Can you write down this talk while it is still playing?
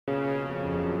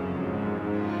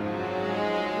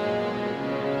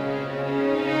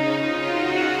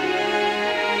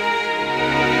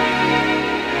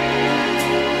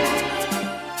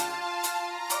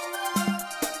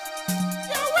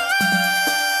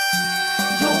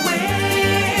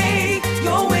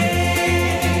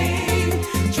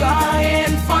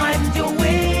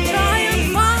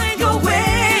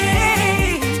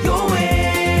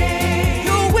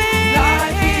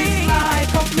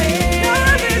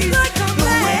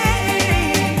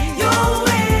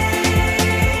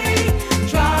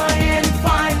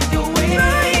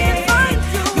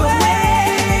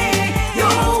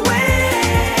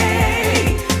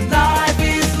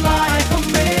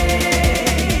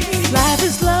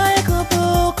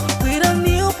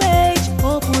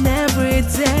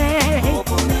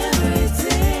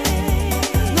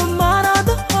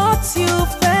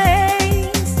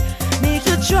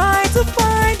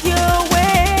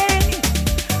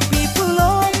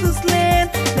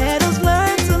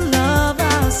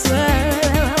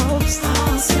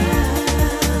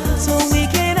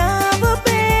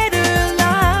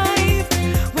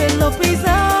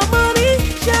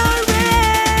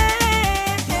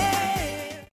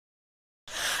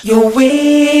Your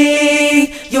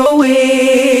way, your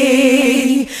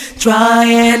way. Try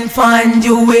and find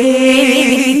your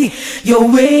way,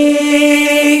 your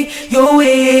way, your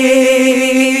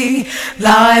way.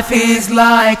 Life is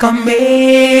like a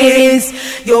maze.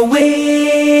 Your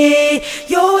way,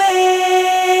 your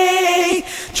way.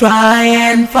 Try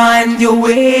and find your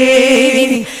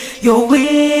way, your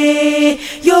way,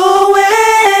 your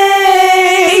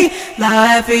way.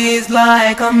 Life is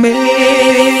like a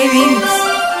maze.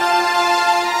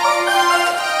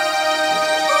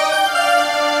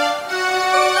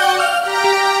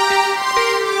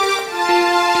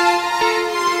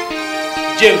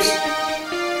 James.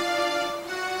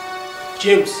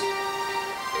 James.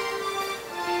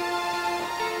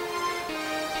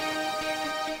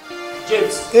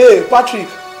 James. Hey, Patrick.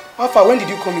 How far? When did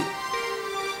you come in?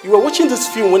 You were watching this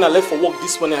film when I left for work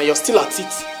this morning and you're still at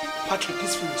it. Patrick,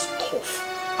 this film is tough.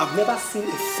 I've never seen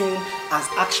a film as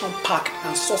action-packed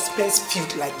and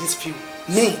suspense-filled like this film.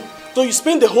 Me. So you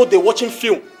spend the whole day watching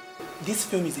film? This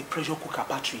film is a pressure cooker,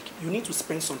 Patrick. You need to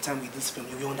spend some time with this film.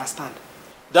 You will understand.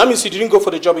 That means you didn't go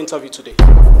for the job interview today.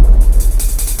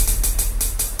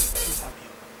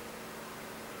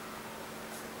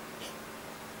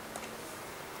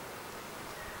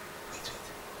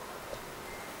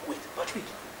 Wait, Patrick.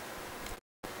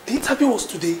 The interview was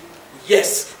today?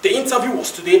 Yes, the interview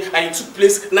was today and it took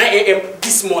place 9 a.m.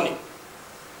 this morning.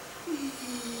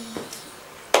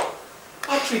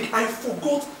 Patrick, I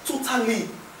forgot totally.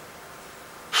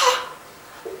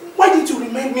 Why didn't you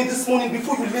remind me this morning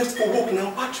before you left for work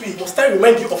now, Patrick? Must I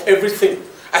remind you of everything?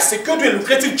 I secured you a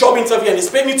lucrative job interview and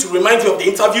expect me to remind you of the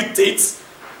interview dates.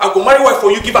 I go marry wife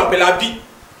for you, give am pelabi.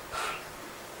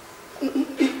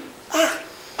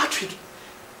 Patrick,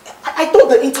 I thought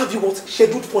the interview was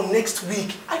scheduled for next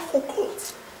week. I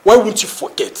forgot. Why won't you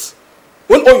forget?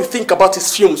 When all you think about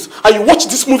is films and you watch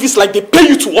these movies like they pay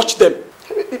you to watch them.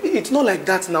 It's not like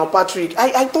that now, Patrick.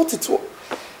 I thought it was...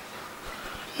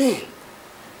 Man.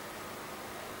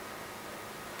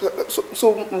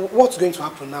 So what's going to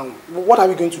happen now? What are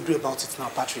we going to do about it now,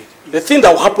 Patrick? The thing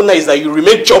that will happen now is that you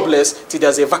remain jobless till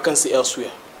there's a vacancy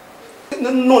elsewhere.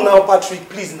 No, now, Patrick,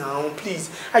 please now, please.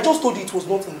 I just told you it was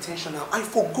not intentional. I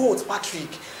forgot,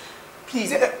 Patrick.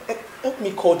 Please, help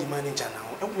me call the manager now.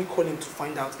 Help me call him to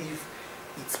find out if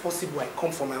it's possible I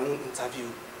come for my own interview.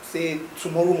 Say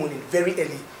tomorrow morning, very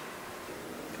early.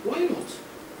 Why not?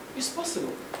 It's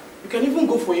possible. You can even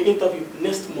go for your interview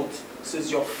next month, since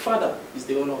your father is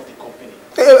the owner of the company.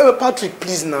 Patrick,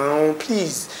 please now,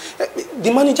 please.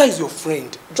 The manager is your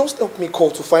friend. Just help me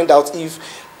call to find out if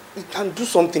he can do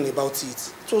something about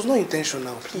it. It was not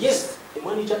intentional, please. Yes, the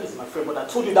manager is my friend, but I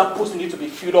told you that post needs to be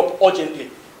filled up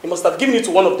urgently. He must have given it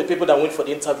to one of the people that went for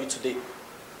the interview today.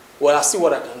 Well, I'll see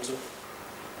what I can do.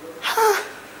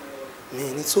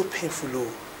 Man, it's so painful,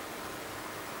 though.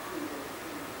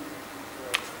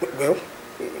 Well,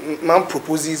 man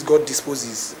proposes, God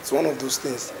disposes. It's one of those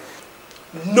things.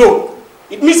 No!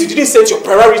 It means you didn't set your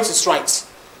priorities right.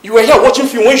 You were here watching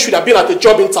film when you should have been at the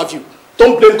job interview.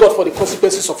 Don't blame God for the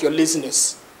consequences of your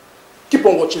laziness. Keep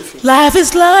on watching film. Life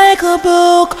is like a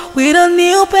book with a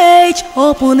new page.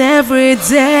 Open every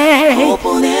day.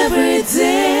 Open every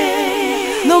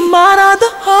day. No matter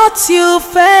the odds you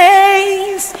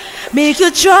face, make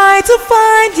you try to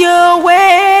find your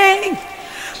way.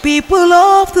 People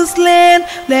of this land,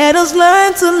 let us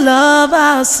learn to love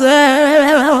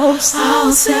ourselves.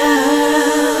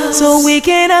 So we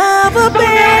can have a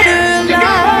better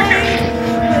life.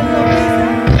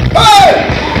 Hey!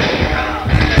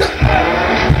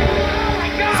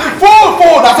 See,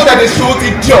 fall, that's what they shoot,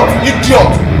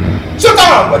 idiot. Shut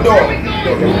down, but no,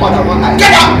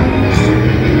 get out!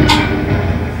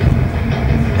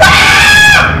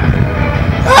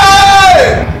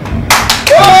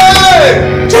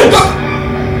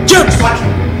 James!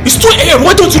 It's 2 a.m.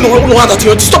 Why don't you know that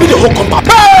you're disturbing the whole compound?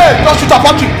 Hey! Don't shoot at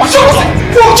Patrick!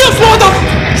 James, no wonder!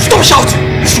 Stop shouting!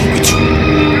 What's wrong with you?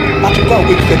 Patrick, go and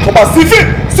wake the come on, see him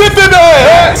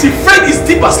there! See, Fred is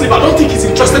deep asleep. I don't think he's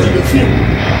interested in your film.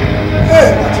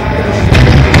 Hey, Patrick!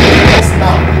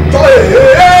 Now.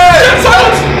 Hey!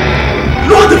 Silence!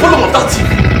 Lower the volume of that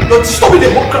TV. You're disturbing the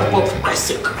whole crowd, for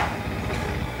Christ's sake.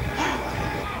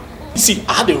 See,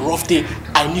 I had a rough day.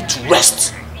 I need to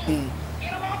rest.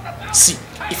 See,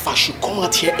 if I should come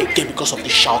out here again because of the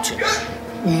shouting,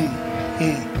 you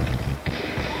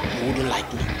wouldn't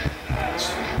like me.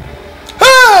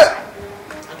 Hey!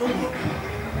 I don't know.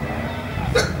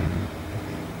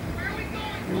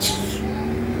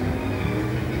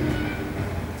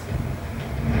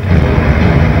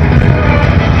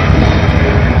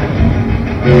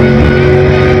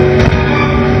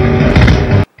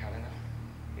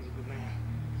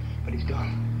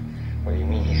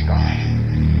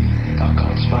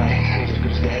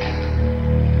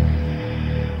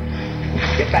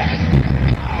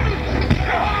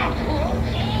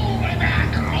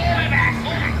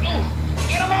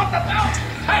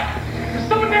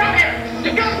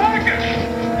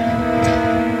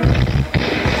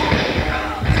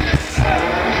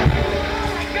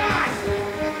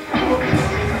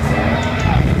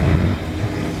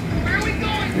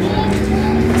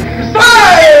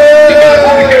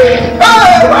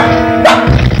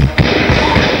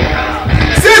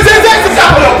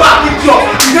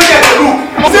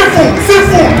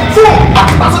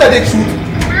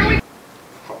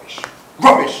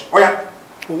 rubbish. Oh yeah.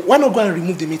 Why not go and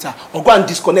remove the meter or go and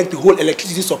disconnect the whole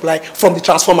electricity supply from the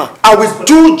transformer? I will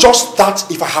do just that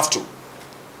if I have to.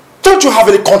 Don't you have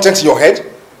any content in your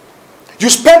head? You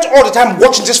spent all the time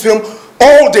watching this film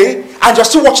all day and you're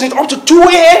still watching it up to 2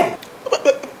 a.m.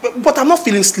 But I'm not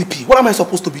feeling sleepy. What am I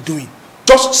supposed to be doing?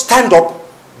 Just stand up,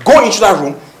 go into that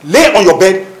room, lay on your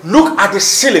bed, look at the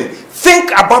ceiling,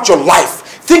 think about your life.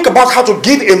 Think about how to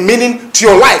give a meaning to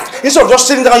your life instead of just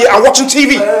sitting down here and watching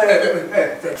TV.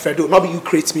 Fredo, not be you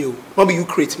create me. Not be you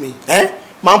create me.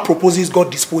 Man proposes,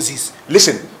 God disposes.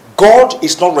 Listen, God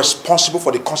is not responsible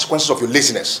for the consequences of your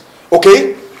laziness.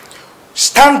 Okay?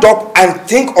 Stand up and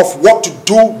think of what to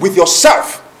do with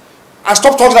yourself. And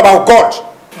stop talking about God.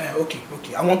 Okay.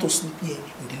 I want to sleep here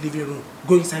in the living room.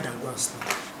 Go inside and go and sleep.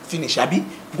 Finish, Abby.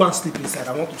 Go and sleep inside.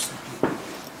 I want to sleep here.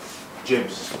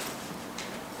 James,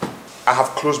 I have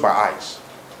closed my eyes.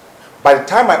 By the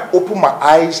time I open my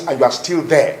eyes and you are still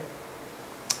there,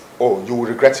 oh, you will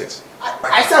regret it.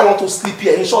 I said I want to sleep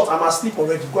here. In short, I'm asleep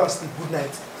already. Go and sleep. Good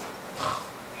night.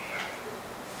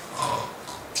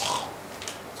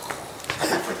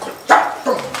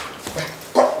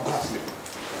 Go and sleep.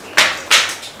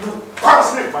 Go and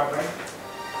sleep, my friend.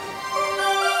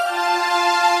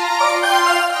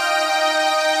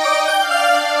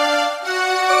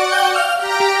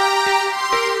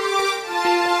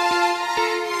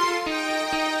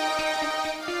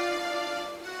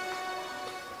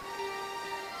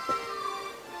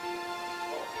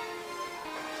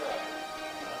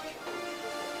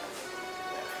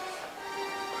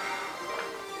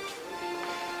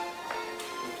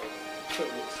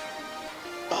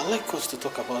 I'd like us to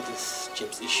talk about this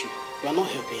James issue. We are not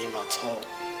helping him at all.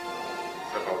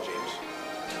 About James?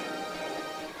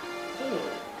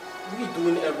 We're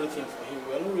doing everything for him.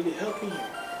 We are not really helping him.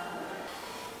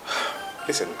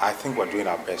 Listen, I think we're doing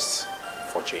our best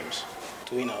for James.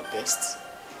 Doing our best?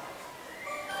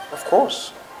 Of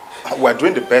course. We're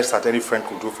doing the best that any friend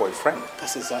could do for a friend.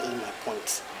 That's exactly my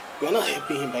point. We are not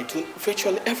helping him by doing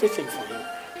virtually everything for him.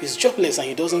 He's jobless and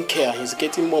he doesn't care. He's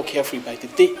getting more carefree by the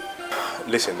day.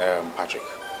 Listen, Patrick,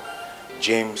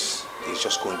 James is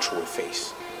just going through a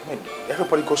phase. I mean,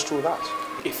 everybody goes through that.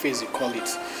 A phase, you call it.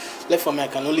 Left for me, I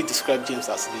can only describe James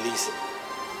as lazy.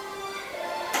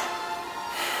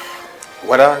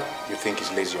 Whether you think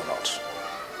he's lazy or not,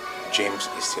 James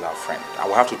is still our friend. And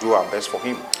we'll have to do our best for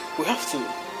him. We have to.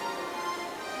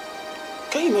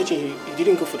 Can you imagine he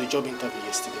didn't go for the job interview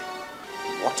yesterday?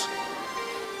 What?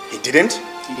 He didn't?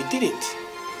 He didn't.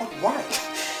 What? Why?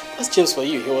 That's James for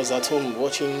you. He was at home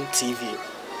watching TV.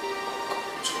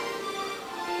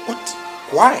 What?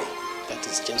 Why? That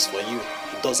is James for you.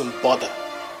 He doesn't bother.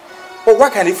 But why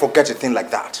can't he forget a thing like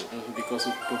that? Because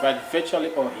we provide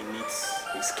virtually all he needs.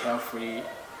 He's carefree.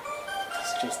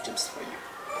 That's just James for you.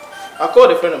 I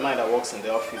called a friend of mine that works in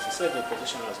the office. He said the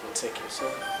position has been taken, so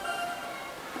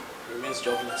he remains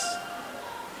jobless.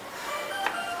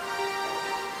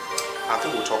 I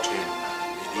think we'll talk to him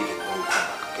in the evening when we come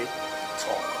back, okay?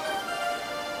 Talk.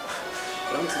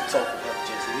 You don't need to talk with that,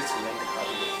 James. You need to learn the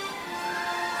hard way.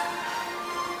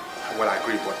 Well, I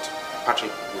agree, but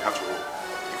Patrick, we have to roll.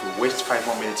 If we waste 5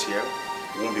 more minutes here,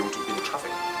 we won't be able to beat the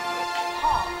traffic.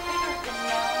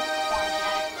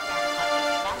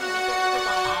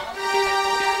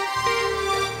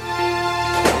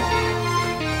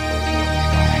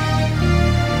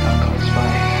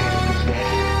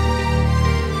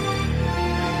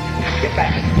 Get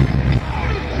back.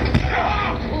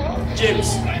 James.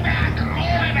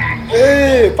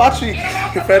 Hey, Patrick.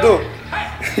 Fredo.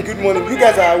 Good morning. You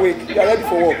guys are awake. You are ready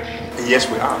for work. Yes,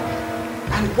 we are.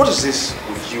 And what is this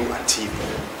with you and TV?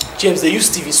 James, they use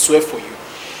TV swear for you.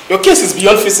 Your case is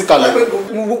beyond physical.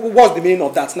 What's the meaning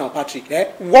of that now, Patrick?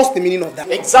 What's the meaning of that?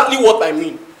 Exactly what I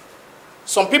mean.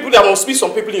 There must be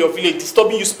some people in your village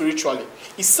disturbing you spiritually.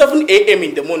 It's 7 a.m.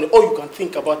 in the morning. All you can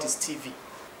think about is TV.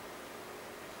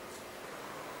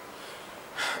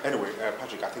 Anyway,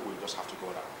 Patrick, I think we just have to go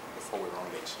now before we run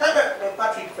late.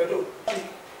 Patrick, Fredo.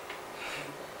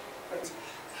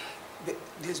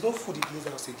 There's no food in this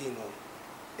house again. No.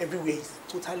 Everywhere is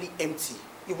totally empty.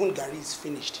 Even Gary is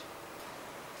finished.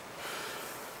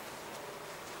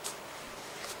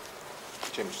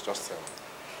 James, just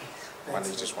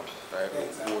manage this one.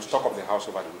 We will stock up the house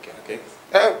over the weekend, okay?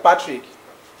 Patrick,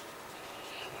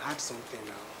 I had something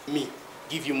now. Me,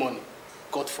 give you money.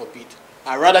 God forbid.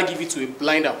 I'd rather give it to a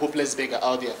blind and hopeless beggar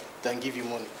out there than give you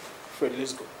money. Fred,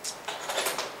 let's go.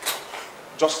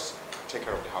 Just take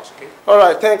care of the house, okay?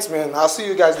 Alright, thanks man. I'll see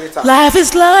you guys later. Life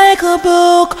is like a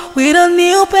book with a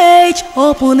new page.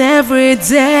 Open every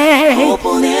day.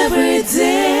 Open every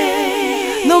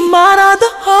day. No matter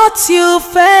the odds you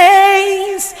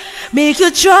face, Make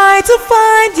you try to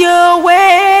find your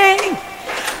way.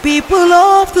 People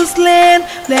of this land,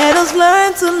 let us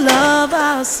learn to love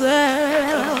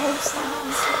ourselves.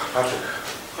 Patrick.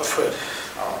 Alfred.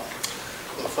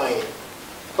 I'm fine.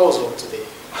 How was work today?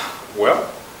 Well,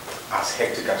 as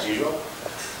hectic as usual.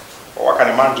 What can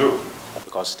a man do?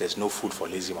 Because there's no food for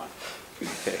lazy man.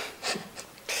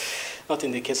 Not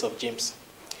in the case of James.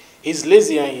 He's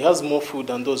lazy and he has more food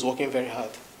than those working very hard.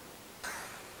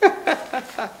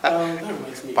 That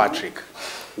reminds me. Patrick,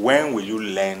 when will you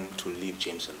learn to leave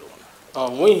James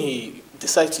alone? When he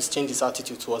decides to change his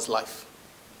attitude towards life.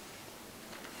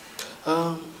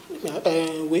 Were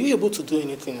you able to do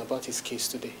anything about his case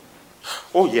today?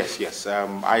 Oh, yes.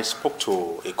 I spoke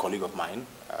to a colleague of mine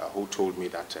who told me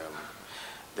that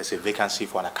there's a vacancy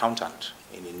for an accountant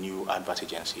in a new advert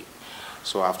agency.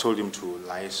 So I've told him to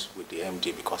liaise with the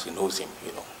MD because he knows him,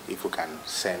 if we can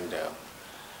send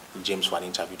James for an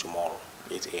interview tomorrow,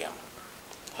 8 a.m.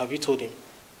 Have you told him?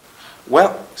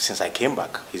 Well, since I came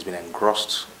back, he's been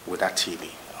engrossed with that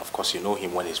TV. Of course, you know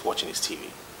him when he's watching his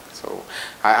TV. So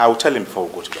I will tell him before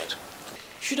we go to bed.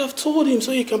 You should have told him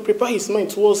so he can prepare his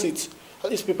mind towards it. At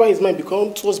least prepare his mind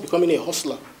towards becoming a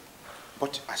hustler.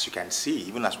 But as you can see,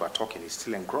 even as we're talking, he's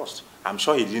still engrossed. I'm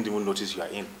sure he didn't even notice you are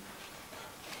in.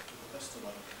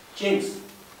 James.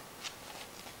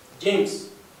 James.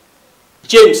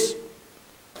 James.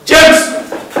 James!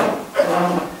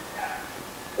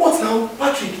 What now,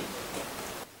 Patrick?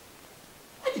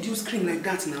 Why did you scream like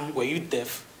that now? Were you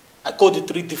deaf? I called you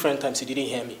 3 different times, you didn't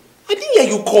hear me. I didn't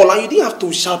hear you call and you didn't have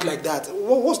to shout like that.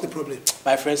 What's the problem?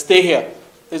 My friend, stay here.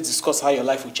 Let's discuss how your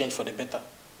life will change for the better.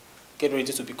 Get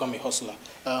ready to become a hustler.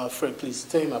 Fred, please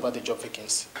tell him about the job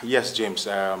vacancy. Yes, James.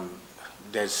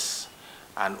 There's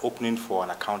an opening for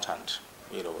an accountant,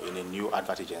 in a new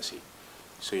advert agency.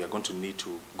 So you're going to need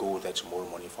to go there tomorrow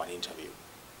morning for an interview.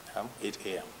 8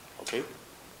 a.m., okay?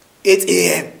 8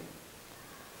 a.m.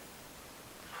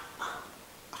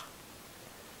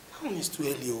 How is too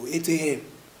early? 8 a.m.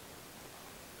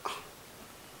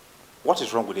 What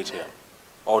is wrong with 8 a.m.?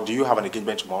 Or do you have an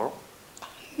engagement tomorrow?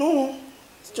 No,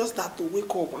 it's just that to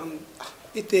wake up and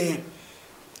 8 a.m.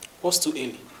 What's too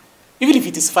early? Even if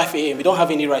it is 5 a.m., we don't have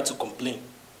any right to complain.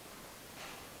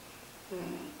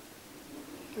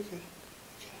 Okay.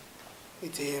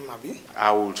 8 a.m., Abi?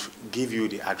 I will give you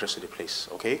the address of the place,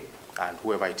 okay? And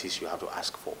whoever it is, you have to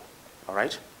ask for, all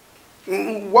right?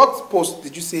 What post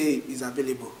did you say is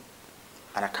available?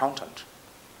 An accountant.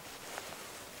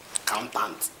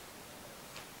 Accountant.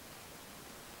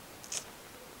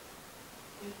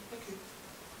 Okay.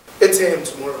 8 a.m.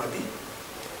 tomorrow, Abi?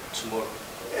 Tomorrow.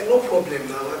 No problem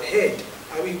now, I've heard.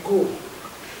 I will go.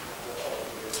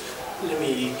 Let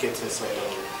me get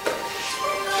inside.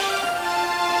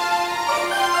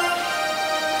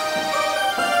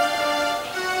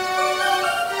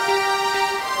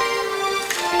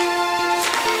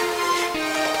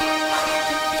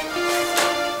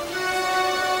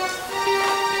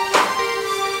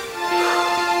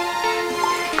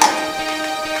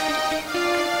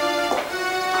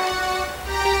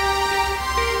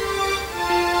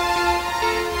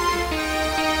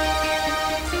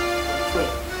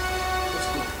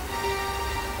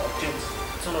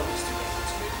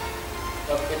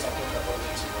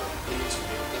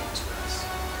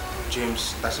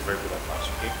 James, that's a very good advice,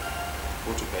 okay?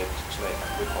 Go to bed so that you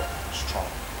can wake up strong,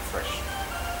 fresh.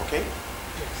 Okay?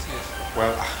 Yes.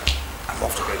 Well, I'm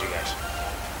off to bed, you guys.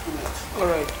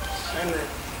 Alright.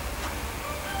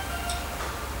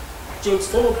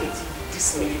 James, turn off the TV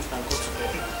this minute and go to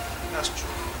bed. That's true.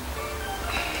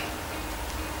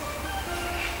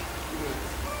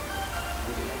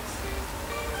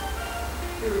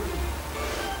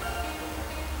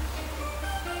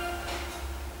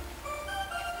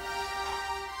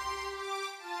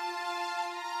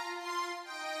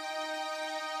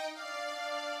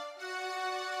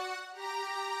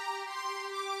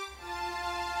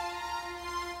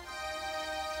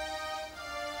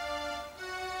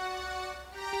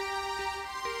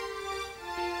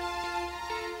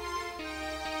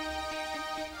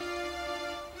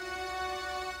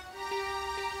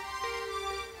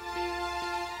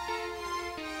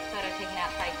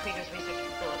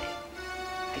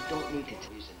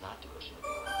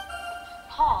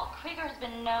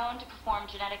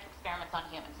 Genetic experiments on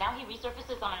humans. Now he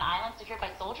resurfaces on an island secured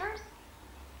by soldiers?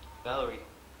 Valerie,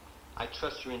 I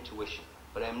trust your intuition,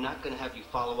 but I'm not going to have you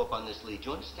follow up on this lead.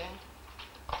 Do you understand?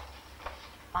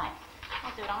 Fine.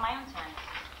 I'll do it on my own time.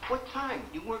 What time?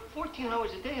 You work 14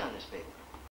 hours a day on this baby.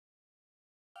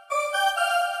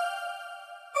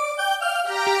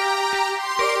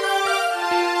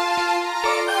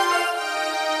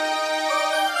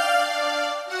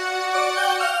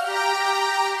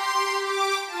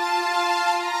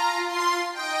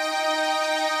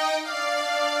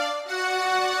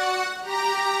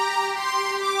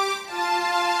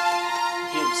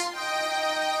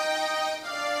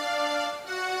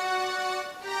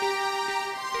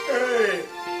 Hey!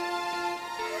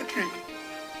 Patrick.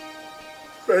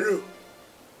 Fredo.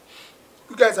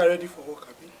 You guys are ready for work,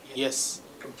 Abi? Yes.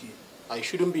 Okay. I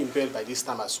shouldn't be in bed by this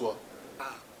time as well.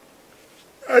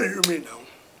 How do you mean now?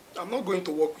 I'm not going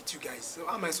to work with you guys. So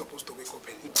how am I supposed to wake up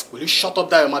early? Will you shut up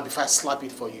that your mouth before I slap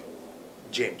it for you?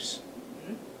 James,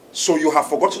 so you have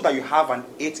forgotten that you have an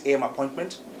 8 a.m.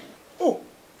 appointment? Oh,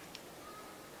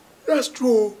 that's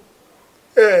true.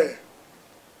 The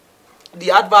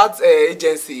advert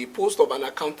agency post of an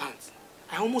accountant.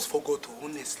 I almost forgot,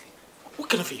 honestly. What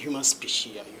kind of a human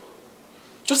species are you?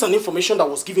 Just an information that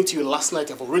was given to you last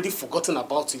night, I've already forgotten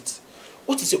about it.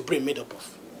 What is your brain made up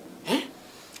of? Eh?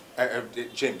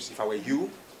 James, if I were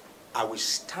you, I will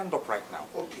stand up right now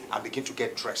and begin to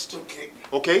get dressed. Okay.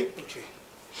 Okay? Okay.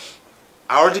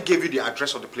 I already gave you the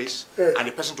address of the place and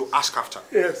the person to ask after.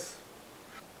 Yes.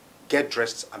 Get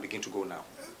dressed and begin to go now.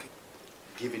 Okay.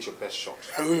 Give it your best shot.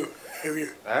 I will. I will.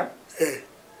 Eh? Yeah.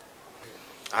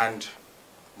 And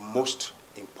most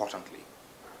importantly,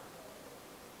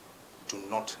 do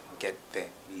not get there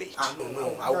late.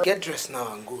 No. I'll get dressed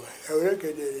now and go. I will not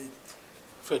get there late.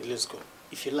 Fred, let's go.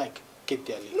 If you like, get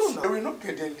there late. No, I will not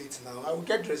get there late now. I will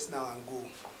get dressed now and go.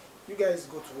 You guys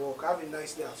go to work. Have a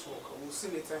nice day at work. We'll see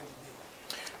later in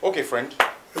the day. Okay, friend.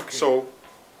 Okay. So,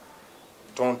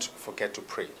 don't forget to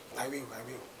pray. I will.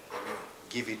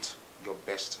 Give it your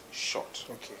best shot.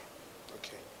 Okay.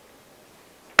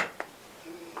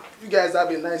 You guys have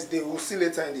a nice day. We'll see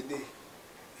later in the day.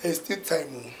 There's still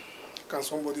time. Can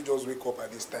somebody just wake up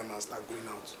at this time and start going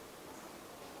out?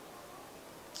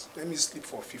 Let me sleep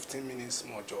for 15 minutes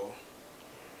more, Joe.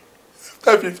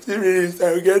 After 15 minutes,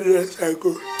 I'll get dressed and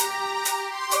go.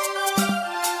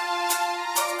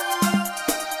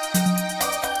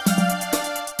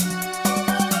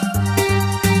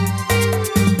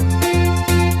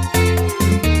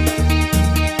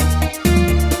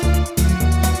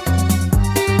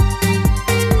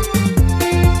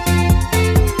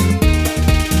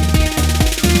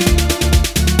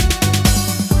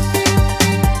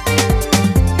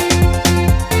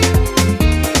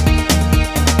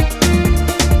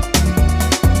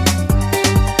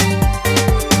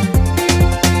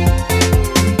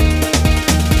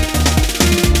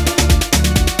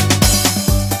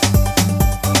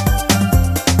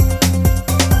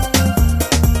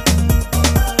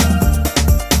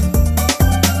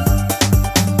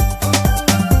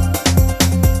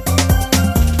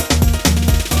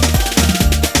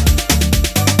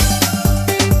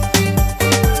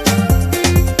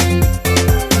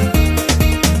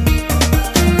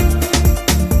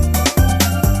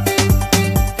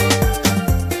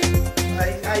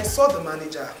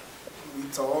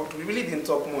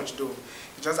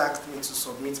 He just asked me to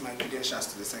submit my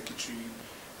credentials to the secretary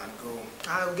and go.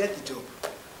 I'll get the job.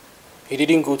 He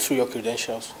didn't go through your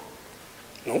credentials?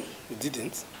 No, he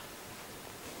didn't.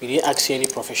 He didn't ask you any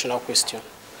professional question?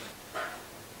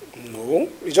 No,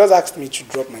 he just asked me to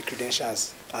drop my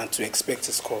credentials and to expect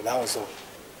his call. That was all.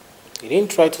 He didn't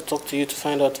try to talk to you to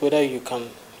find out whether you're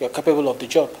capable of the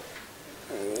job?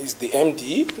 He's the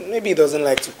MD. Maybe he doesn't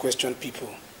like to question people.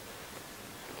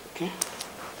 Okay.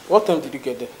 What time did you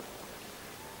get there?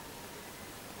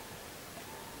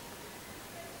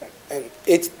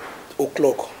 8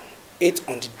 o'clock. 8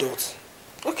 on the dot.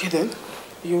 Okay then.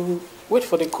 You wait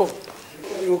for the call.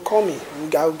 You will call me.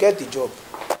 I'll get the job.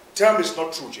 Tell me it's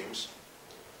not true, James.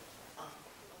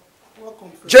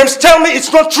 Welcome, James, tell me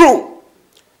it's not true.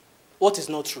 What is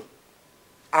not true?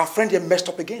 Our friend here messed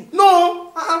up again.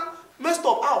 No! Messed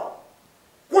up. How?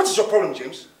 What is your problem,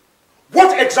 James?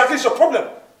 What exactly is your problem?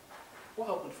 What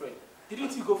happened, Fred?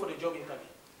 Didn't you go for the job interview?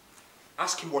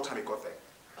 Ask him what time he got there.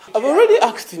 I've already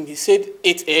asked him. He said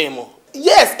 8 a.m.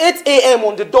 Yes, 8 a.m.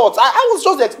 on the dot. I was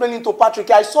just explaining to Patrick.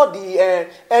 I saw the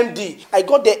MD. I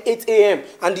got there 8 a.m.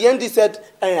 and the MD said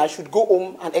I should go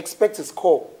home and expect his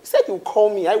call. He said he would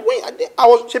call me. I went. I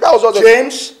was just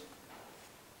James,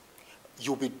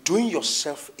 you'll be doing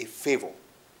yourself a favor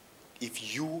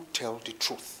if you tell the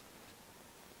truth.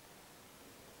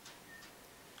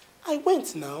 I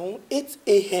went now, 8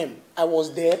 a.m. I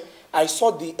was there. I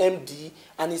saw the MD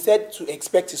and he said to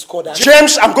expect his call.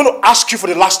 James, I'm going to ask you for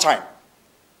the last time.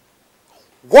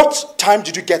 What time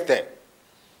did you get there?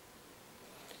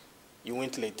 You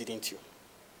went late, didn't you?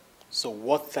 So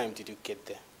what time did you get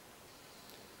there?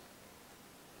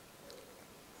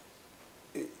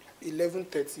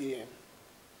 11:30 a.m.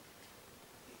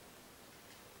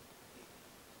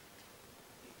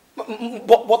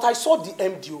 But I saw the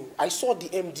MD. I saw the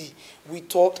MD. We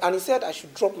talked and he said I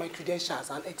should drop my credentials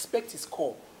and expect his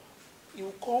call. He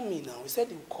will call me now. He said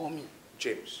he will call me.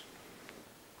 James,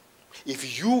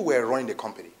 if you were running the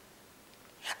company,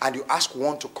 and you ask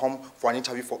one to come for an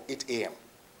interview for 8 a.m.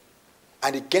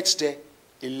 and he gets there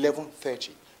 11:30,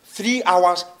 3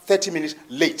 hours, 30 minutes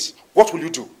late, what will you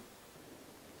do?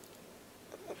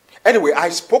 Anyway, I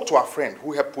spoke to our friend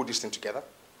who helped put this thing together.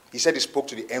 He said he spoke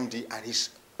to the MD and he's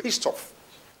pissed off.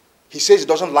 He says he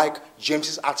doesn't like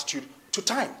James's attitude to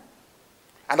time.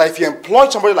 And that if he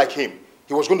employed somebody like him,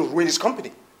 he was going to ruin his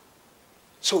company.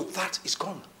 So that is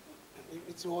gone.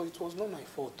 It was not my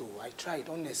fault though. I tried,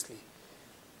 honestly.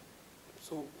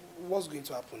 So what's going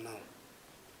to happen now?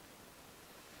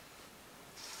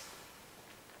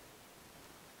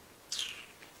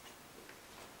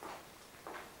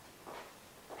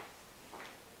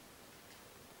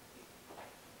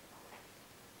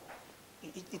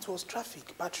 It was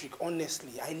traffic, Patrick,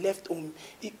 honestly. I left home.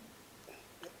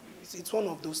 It's one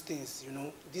of those things, you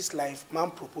know. This life,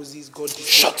 man proposes, God...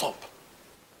 Shut up!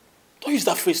 Don't use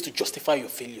that phrase to justify your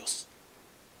failures.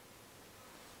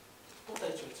 What are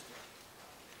you trying to do?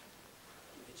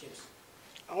 James,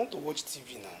 I want to watch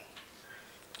TV now.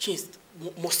 James,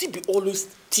 must it be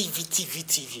always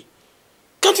TV?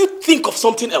 Can't you think of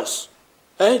something else?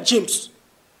 Eh, James?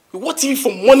 You watch TV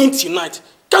from morning till night.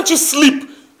 Can't you sleep?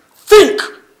 Think!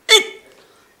 Eat!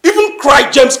 Even cry,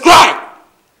 James, cry!